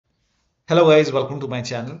Hello guys, welcome to my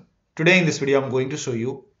channel. Today in this video I'm going to show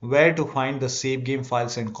you where to find the save game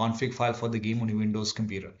files and config file for the game on your Windows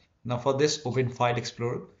computer. Now for this, open File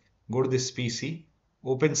Explorer, go to this PC,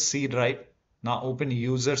 open C drive, now open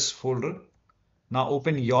users folder, now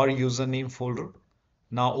open your username folder,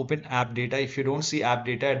 now open app data. If you don't see app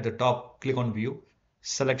data at the top, click on view,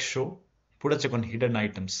 select show, put a check on hidden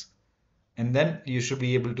items. And then you should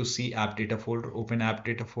be able to see app data folder, open app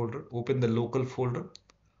data folder, open the local folder,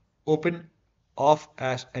 open off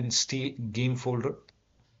as and steal game folder,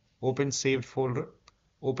 open saved folder,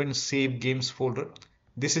 open save games folder.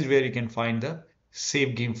 This is where you can find the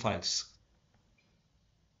save game files.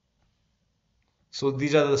 So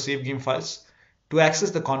these are the save game files. To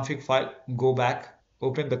access the config file, go back,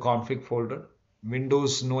 open the config folder,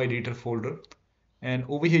 Windows no editor folder, and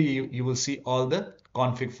over here you will see all the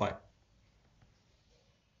config file.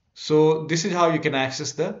 So this is how you can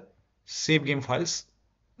access the save game files.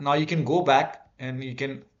 Now you can go back and you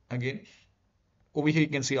can again over here you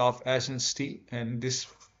can see off ash and steal, and this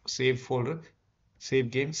save folder, save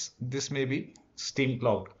games, this may be Steam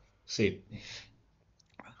Cloud save.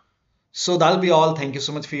 So that'll be all. Thank you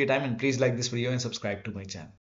so much for your time, and please like this video and subscribe to my channel.